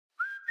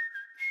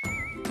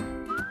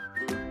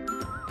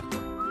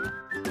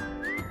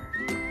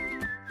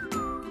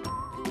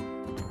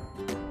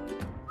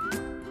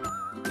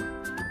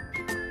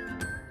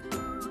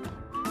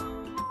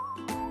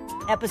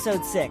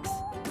Episode 6.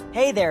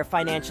 Hey there,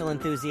 financial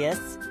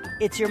enthusiasts.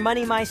 It's your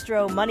money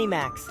maestro, Money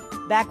Max,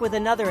 back with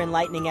another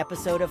enlightening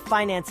episode of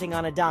Financing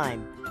on a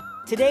Dime.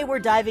 Today we're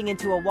diving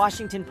into a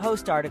Washington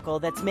Post article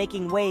that's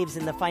making waves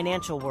in the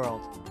financial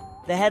world.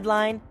 The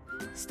headline: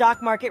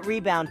 Stock market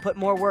rebound put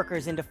more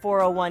workers into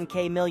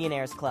 401k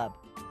Millionaires Club.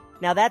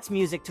 Now that's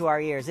music to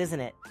our ears, isn't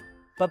it?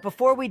 But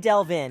before we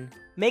delve in,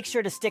 make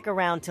sure to stick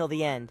around till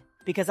the end,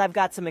 because I've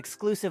got some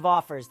exclusive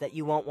offers that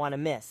you won't want to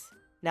miss.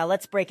 Now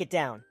let's break it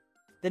down.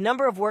 The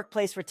number of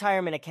workplace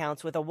retirement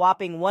accounts with a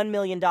whopping $1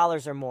 million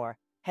or more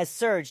has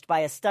surged by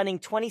a stunning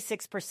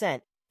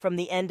 26% from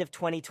the end of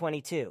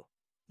 2022.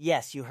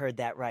 Yes, you heard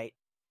that right.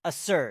 A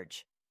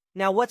surge.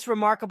 Now, what's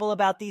remarkable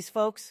about these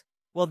folks?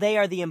 Well, they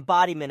are the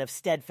embodiment of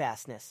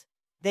steadfastness.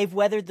 They've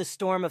weathered the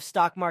storm of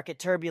stock market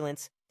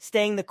turbulence,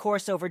 staying the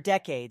course over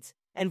decades,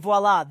 and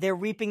voila, they're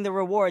reaping the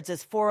rewards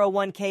as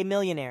 401k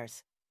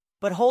millionaires.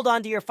 But hold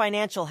on to your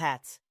financial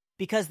hats,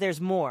 because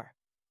there's more.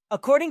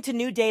 According to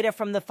new data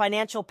from the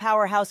financial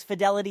powerhouse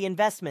Fidelity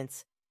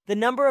Investments, the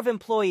number of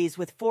employees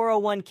with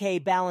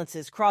 401k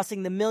balances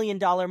crossing the $1 million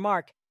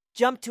mark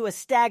jumped to a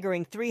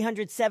staggering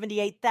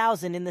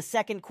 378,000 in the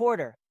second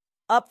quarter,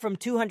 up from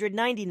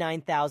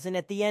 299,000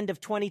 at the end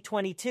of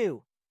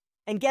 2022.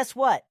 And guess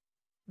what?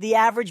 The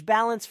average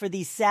balance for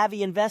these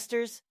savvy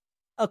investors?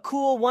 A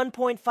cool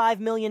 $1.5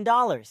 million.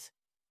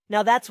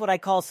 Now that's what I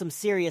call some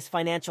serious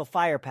financial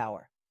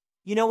firepower.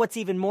 You know what's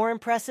even more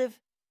impressive?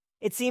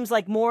 It seems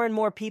like more and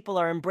more people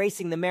are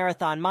embracing the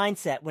marathon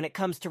mindset when it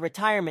comes to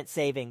retirement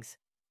savings.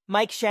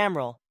 Mike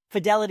Shamrell,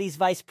 Fidelity's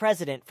vice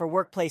president for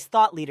workplace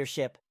thought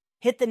leadership,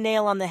 hit the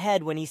nail on the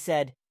head when he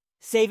said,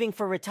 "Saving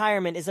for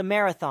retirement is a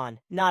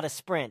marathon, not a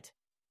sprint."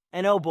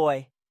 And oh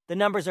boy, the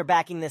numbers are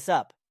backing this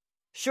up.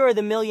 Sure,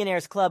 the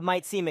Millionaires Club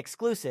might seem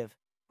exclusive,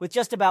 with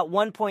just about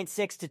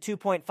 1.6 to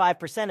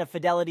 2.5% of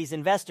Fidelity's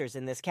investors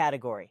in this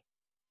category.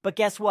 But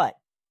guess what?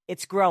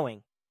 It's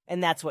growing,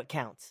 and that's what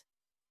counts.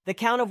 The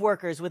count of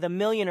workers with $1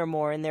 million or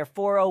more in their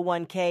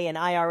 401k and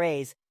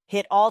IRAs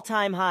hit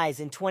all-time highs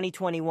in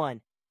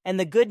 2021, and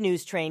the good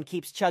news train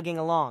keeps chugging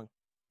along.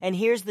 And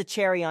here's the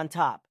cherry on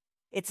top.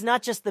 It's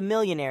not just the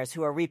millionaires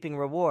who are reaping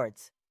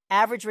rewards.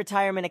 Average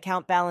retirement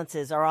account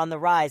balances are on the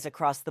rise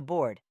across the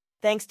board,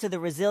 thanks to the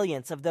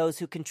resilience of those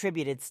who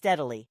contributed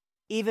steadily,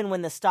 even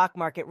when the stock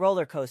market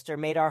roller coaster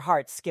made our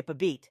hearts skip a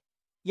beat.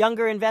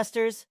 Younger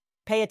investors,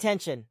 pay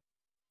attention.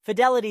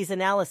 Fidelity's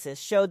analysis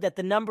showed that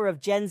the number of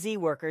Gen Z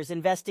workers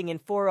investing in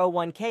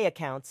 401k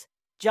accounts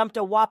jumped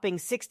a whopping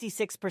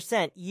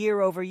 66% year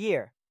over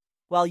year,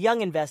 while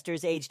young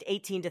investors aged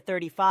 18 to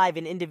 35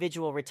 in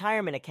individual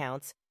retirement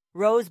accounts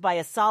rose by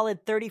a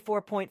solid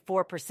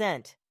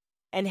 34.4%.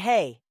 And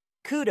hey,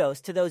 kudos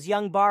to those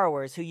young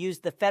borrowers who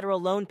used the federal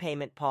loan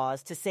payment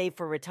pause to save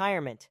for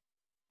retirement.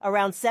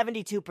 Around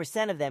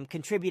 72% of them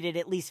contributed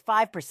at least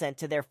 5%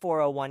 to their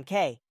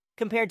 401k,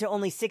 compared to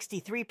only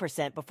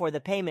 63% before the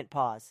payment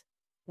pause.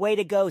 Way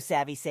to go,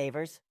 savvy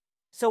savers.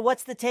 So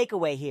what's the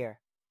takeaway here?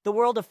 The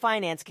world of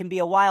finance can be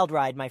a wild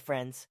ride, my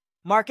friends.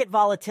 Market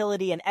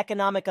volatility and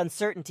economic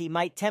uncertainty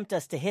might tempt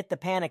us to hit the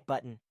panic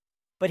button.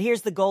 But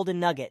here's the golden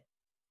nugget.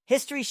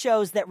 History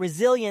shows that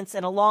resilience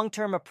and a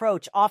long-term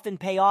approach often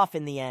pay off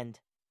in the end.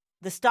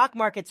 The stock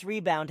market's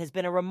rebound has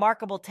been a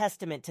remarkable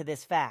testament to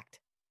this fact.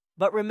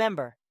 But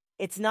remember,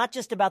 it's not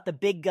just about the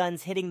big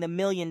guns hitting the $1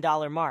 million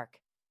mark.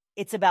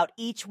 It's about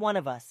each one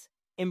of us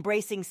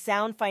embracing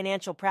sound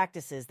financial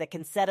practices that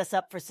can set us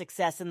up for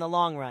success in the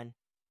long run.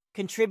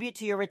 Contribute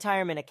to your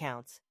retirement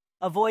accounts,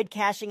 avoid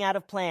cashing out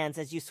of plans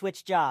as you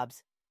switch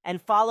jobs,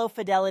 and follow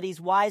Fidelity's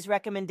wise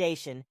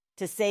recommendation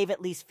to save at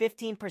least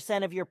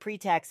 15% of your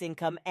pre-tax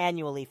income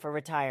annually for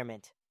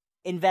retirement.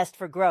 Invest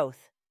for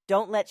growth.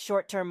 Don't let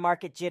short-term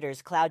market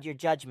jitters cloud your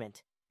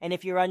judgment. And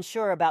if you're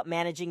unsure about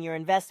managing your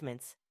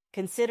investments,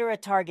 consider a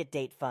target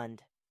date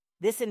fund.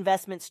 This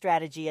investment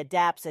strategy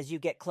adapts as you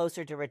get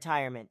closer to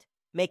retirement,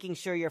 making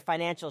sure your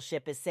financial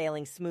ship is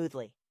sailing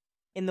smoothly.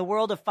 In the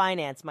world of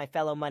finance, my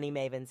fellow money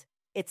mavens,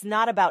 it's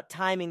not about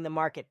timing the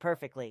market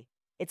perfectly.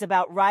 It's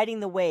about riding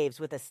the waves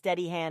with a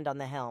steady hand on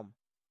the helm.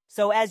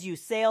 So as you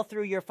sail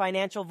through your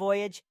financial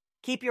voyage,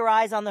 keep your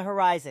eyes on the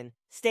horizon,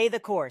 stay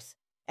the course,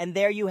 and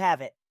there you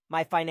have it,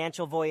 my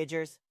financial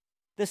voyagers.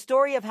 The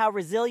story of how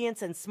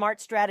resilience and smart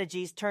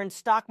strategies turned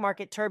stock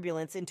market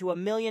turbulence into a $1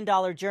 million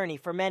journey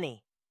for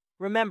many.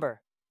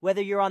 Remember,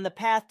 whether you're on the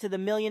path to the $1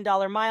 million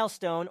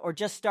milestone or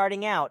just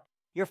starting out,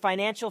 your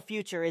financial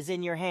future is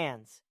in your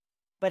hands.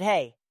 But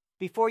hey,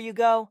 before you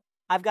go,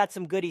 I've got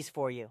some goodies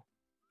for you.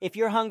 If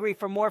you're hungry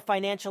for more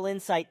financial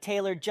insight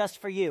tailored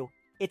just for you,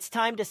 it's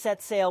time to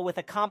set sail with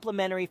a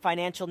complimentary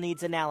financial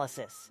needs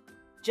analysis.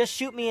 Just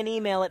shoot me an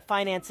email at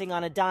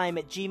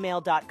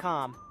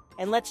financingonadime@gmail.com,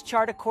 and let's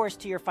chart a course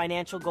to your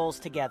financial goals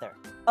together.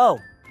 Oh,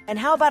 and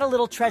how about a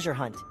little treasure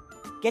hunt?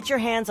 Get your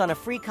hands on a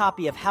free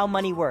copy of How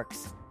Money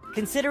Works.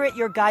 Consider it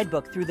your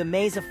guidebook through the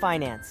maze of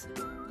finance.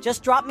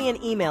 Just drop me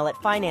an email at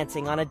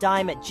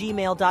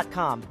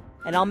financingonadime@gmail.com,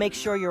 and I'll make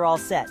sure you're all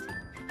set.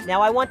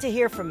 Now I want to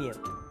hear from you.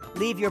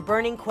 Leave your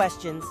burning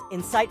questions,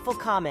 insightful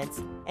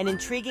comments, and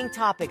intriguing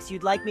topics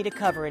you'd like me to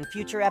cover in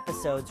future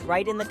episodes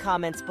right in the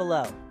comments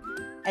below.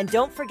 And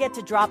don't forget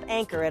to drop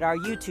anchor at our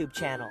YouTube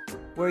channel,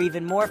 where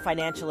even more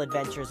financial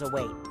adventures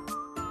await.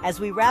 As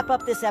we wrap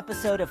up this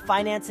episode of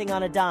Financing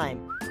on a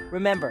Dime,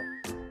 remember,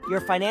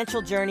 your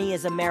financial journey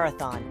is a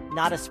marathon,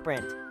 not a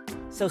sprint.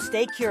 So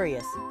stay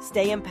curious,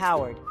 stay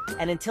empowered,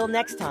 and until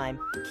next time,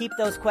 keep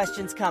those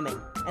questions coming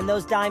and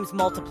those dimes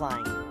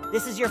multiplying.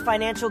 This is your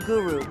financial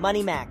guru,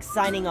 Money Max,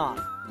 signing off.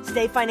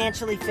 Stay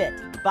financially fit.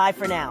 Bye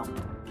for now.